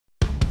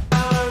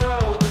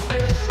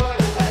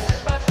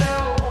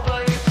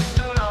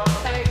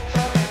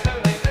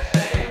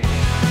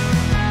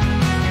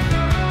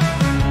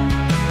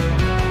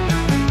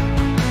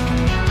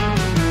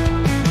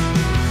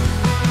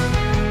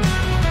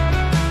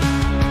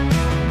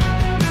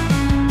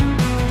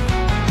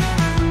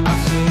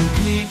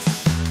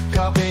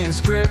and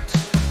script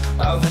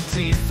of the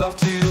teeth of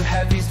two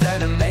heavies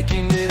that are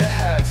making it a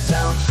head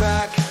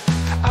soundtrack.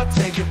 I'll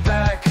take it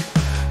back.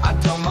 I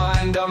don't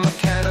mind our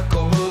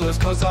mechanical rulers,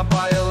 cause our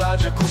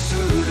biological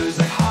suitors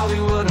at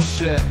Hollywood are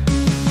shit.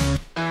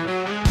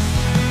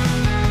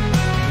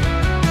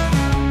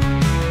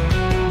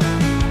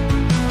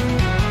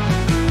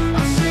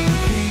 I've seen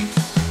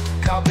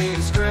Pete's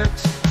copying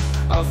script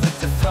of the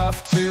death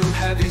of two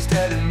heavies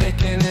dead and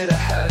making it a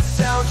head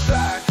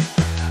soundtrack.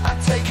 I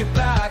take it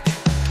back.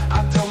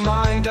 I don't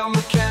mind our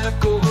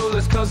mechanical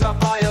rulers, cause our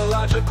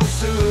biological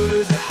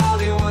suitors at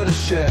Hollywood are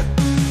shit.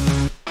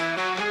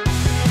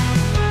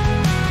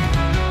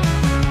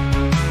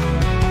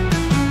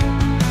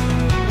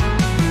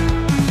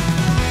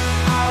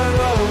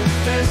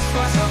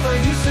 Myself, I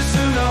used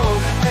to know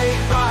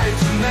ain't right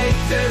to make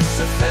this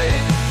a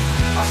thing.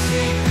 I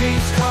see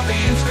Pete's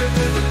copying script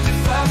of the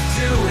death of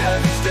two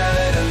heavies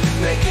dead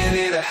and making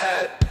it a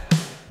head